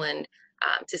of Maryland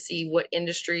to see what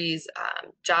industries,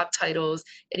 job titles.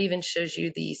 It even shows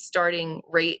you the starting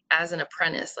rate as an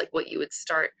apprentice, like what you would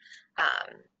start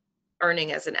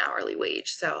earning as an hourly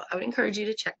wage. So I would encourage you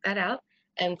to check that out.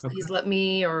 And please Okay. let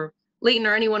me or Leighton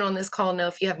or anyone on this call know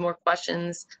if you have more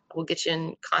questions. We'll get you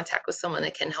in contact with someone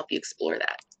that can help you explore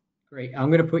that. Great.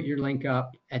 I'm going to put your link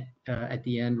up at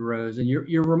the end, Rose. And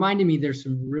you're reminding me there's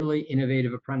some really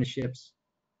innovative apprenticeships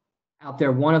out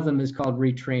there. One of them is called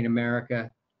Retrain America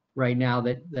right now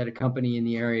that a company in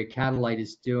the area, Catalyte,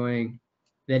 is doing,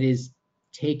 that is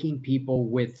taking people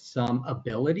with some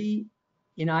ability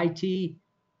in IT,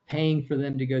 paying for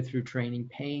them to go through training,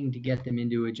 paying to get them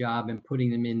into a job, and putting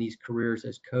them in these careers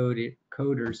as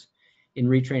coders in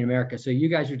Retrain America. So you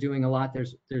guys are doing a lot.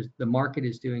 There's the market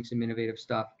is doing some innovative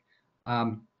stuff.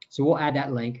 So we'll add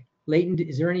that link. Leighton,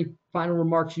 is there any final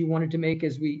remarks you wanted to make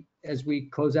as we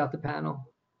close out the panel?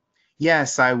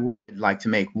 Yes, I would like to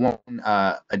make one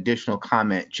additional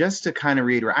comment just to kind of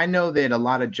reiterate. I know that a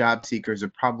lot of job seekers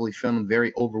are probably feeling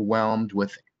very overwhelmed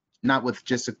with not with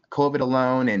just COVID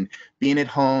alone and being at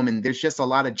home, and there's just a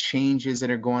lot of changes that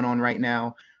are going on right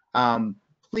now.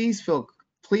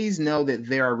 Please know that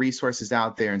there are resources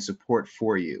out there and support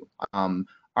for you.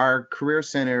 Our career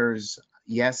centers,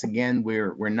 yes, again,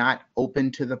 we're not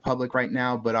open to the public right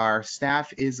now, but our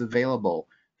staff is available.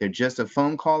 They're just a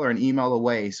phone call or an email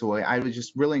away. So I would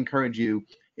just really encourage you,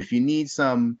 if you need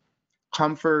some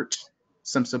comfort,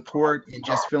 some support, and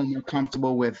just feel more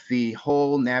comfortable with the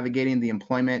whole navigating the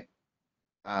employment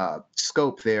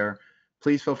scope there,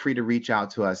 please feel free to reach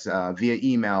out to us via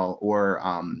email or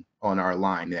on our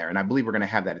line there. And I believe we're going to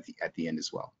have that at the end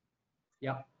as well.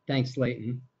 Yep. Thanks,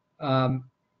 Leighton.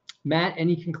 Matt,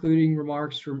 any concluding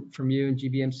remarks from you and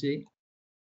GBMC?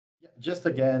 Just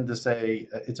again to say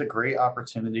it's a great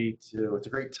opportunity it's a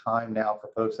great time now for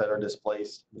folks that are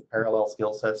displaced with parallel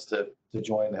skill sets to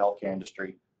join the healthcare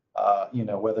industry.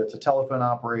 Whether it's a telephone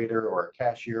operator or a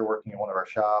cashier working in one of our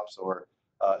shops or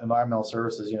environmental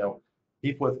services,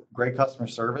 people with great customer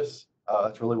service,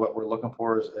 that's really what we're looking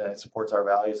for, and it supports our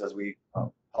values as we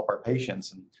help our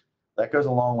patients. And that goes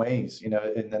a long ways, and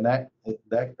then that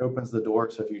opens the door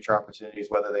to future opportunities,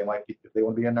 whether if they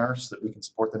want to be a nurse, that we can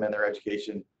support them in their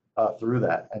education through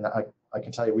that. And I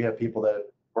can tell you, we have people that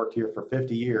worked here for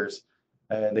 50 years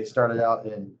and they started out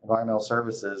in environmental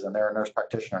services and they're a nurse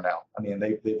practitioner now. I mean,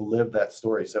 they've lived that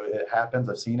story. So it happens.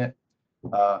 I've seen it.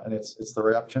 And it's the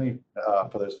right opportunity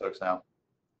for those folks now.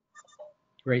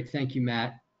 Great. Thank you,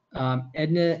 Matt.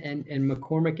 Edna and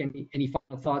McCormick, any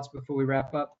final thoughts before we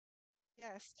wrap up?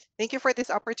 Yes, thank you for this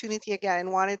opportunity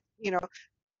again. Wanted,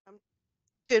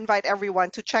 to invite everyone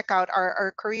to check out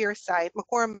our career site.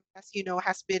 McCormick, as you know,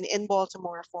 has been in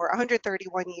Baltimore for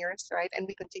 131 years, right? And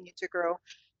we continue to grow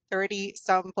 30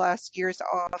 some plus years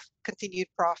of continued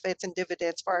profits and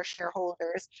dividends for our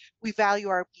shareholders. We value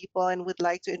our people and would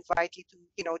like to invite you to,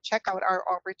 check out our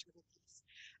opportunities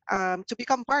to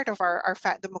become part of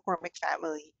the McCormick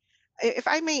family. If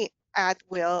I may add,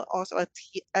 Will, also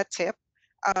a tip.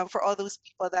 For all those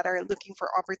people that are looking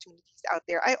for opportunities out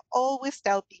there, I always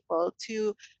tell people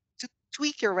to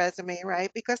tweak your resume,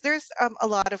 right? Because there's a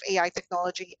lot of AI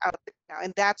technology out there now,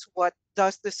 and that's what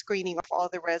does the screening of all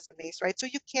the resumes, right? So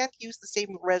you can't use the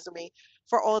same resume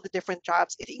for all the different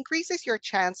jobs. It increases your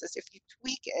chances if you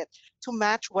tweak it to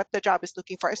match what the job is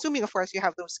looking for, assuming, of course, you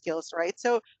have those skills, right?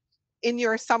 So in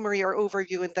your summary or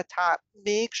overview in the top,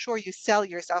 make sure you sell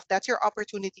yourself. That's your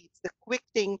opportunity. It's the quick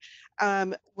thing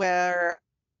where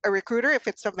a recruiter, if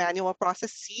it's a manual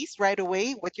process, sees right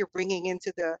away what you're bringing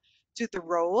into the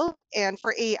role. And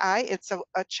for AI, it's a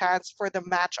chance for the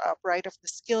match up, right, of the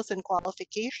skills and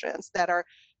qualifications that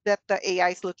the AI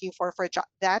is looking for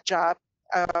that job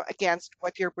against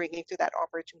what you're bringing to that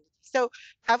opportunity. So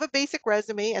have a basic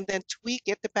resume and then tweak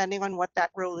it depending on what that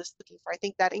role is looking for. I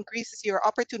think that increases your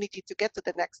opportunity to get to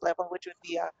the next level, which would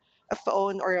be a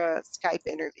phone or a Skype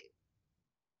interview.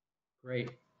 Great.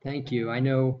 Thank you. I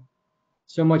know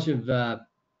so much of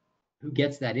who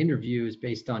gets that interview is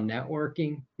based on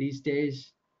networking these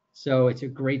days. So it's a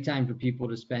great time for people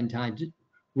to spend time to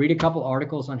read a couple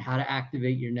articles on how to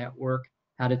activate your network,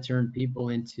 how to turn people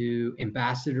into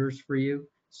ambassadors for you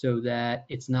so that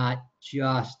it's not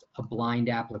just a blind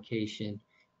application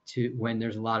to when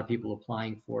there's a lot of people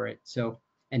applying for it. So,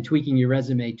 and tweaking your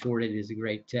resume toward it is a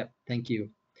great tip. Thank you.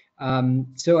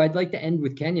 So I'd like to end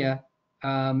with Kenya.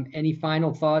 Any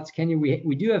final thoughts? Kenya,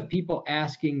 we do have people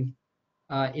asking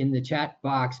in the chat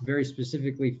box very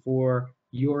specifically for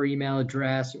your email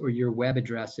address or your web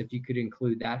address, if you could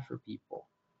include that for people.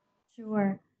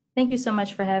 Sure. Thank you so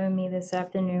much for having me this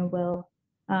afternoon, Will.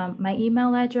 My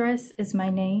email address is my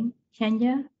name,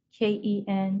 Kenya,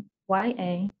 Kenya,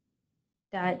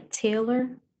 .Taylor,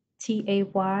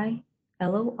 TAYLOR,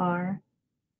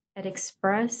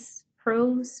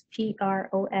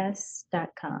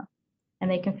 @expresspros.com.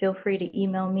 and they can feel free to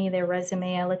email me their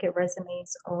resume. I look at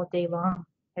resumes all day long,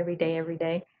 every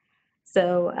day.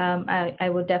 So I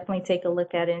will definitely take a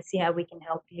look at it and see how we can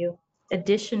help you.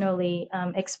 Additionally,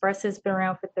 Express has been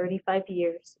around for 35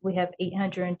 years. We have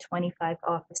 825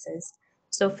 offices.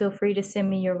 So feel free to send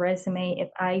me your resume. If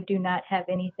I do not have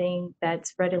anything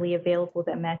that's readily available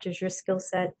that matches your skill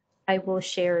set, I will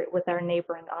share it with our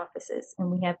neighboring offices. And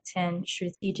we have 10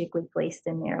 strategically placed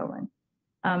in Maryland.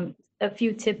 A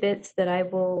few tidbits that I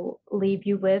will leave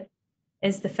you with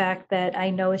is the fact that I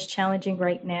know it's challenging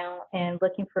right now, and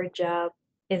looking for a job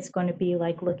is going to be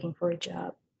like looking for a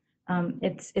job.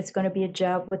 It's going to be a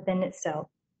job within itself.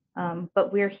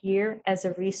 But we're here as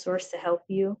a resource to help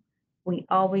you. We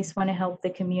always want to help the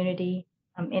community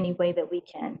any way that we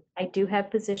can. I do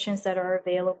have positions that are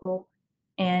available,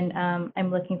 and I'm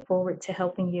looking forward to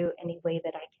helping you any way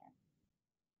that I can.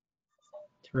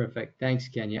 Terrific. Thanks,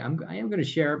 Kenya. I am going to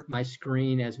share my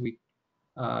screen as we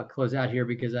close out here,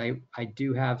 because I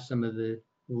do have some of the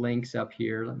links up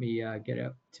here. Let me get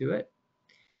up to it.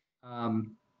 A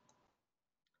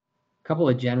couple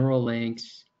of general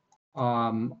links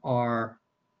are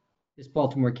this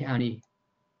Baltimore County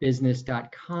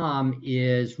business.com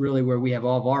is really where we have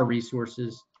all of our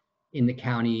resources in the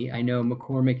county. I know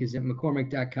McCormick is at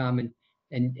McCormick.com,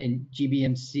 and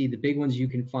GBMC, the big ones you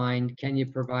can find. Kenya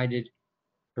provided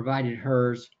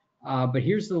hers. But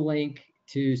here's the link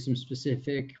to some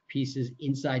specific pieces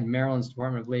inside Maryland's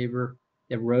Department of Labor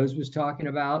that Rose was talking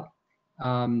about.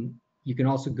 You can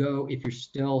also go, if you're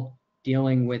still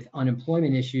dealing with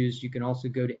unemployment issues, you can also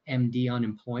go to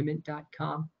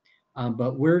mdunemployment.com.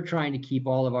 But we're trying to keep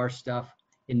all of our stuff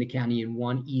in the county in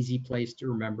one easy place to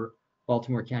remember,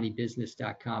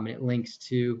 BaltimoreCountyBusiness.com. And it links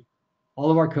to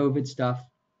all of our COVID stuff,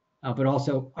 but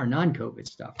also our non-COVID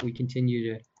stuff. We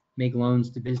continue to make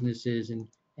loans to businesses and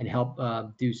help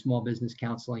do small business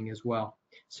counseling as well.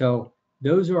 So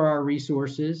those are our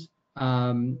resources.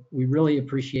 We really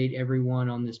appreciate everyone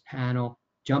on this panel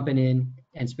jumping in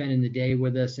and spending the day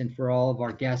with us, and for all of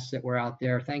our guests that were out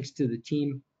there. Thanks to the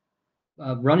team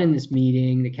running this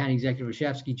meeting, the County Executive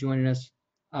Olszewski joining us,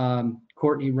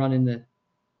 Courtney running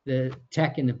the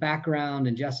tech in the background,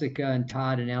 and Jessica and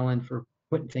Todd and Ellen for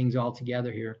putting things all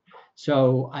together here.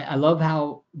 So I love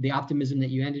how the optimism that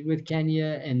you ended with,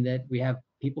 Kenya, and that we have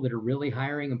people that are really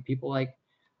hiring, and people like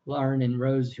Lauren and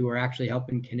Rose who are actually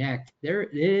helping connect. There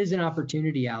is an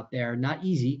opportunity out there, not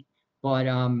easy, but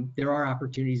there are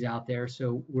opportunities out there.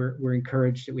 So we're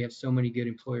encouraged that we have so many good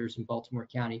employers in Baltimore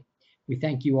County. We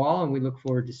thank you all, and we look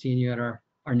forward to seeing you at our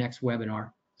next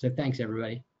webinar. So thanks,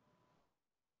 everybody.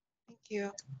 Thank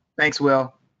you. Thanks,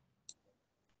 Will.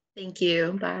 Thank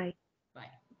you. Bye.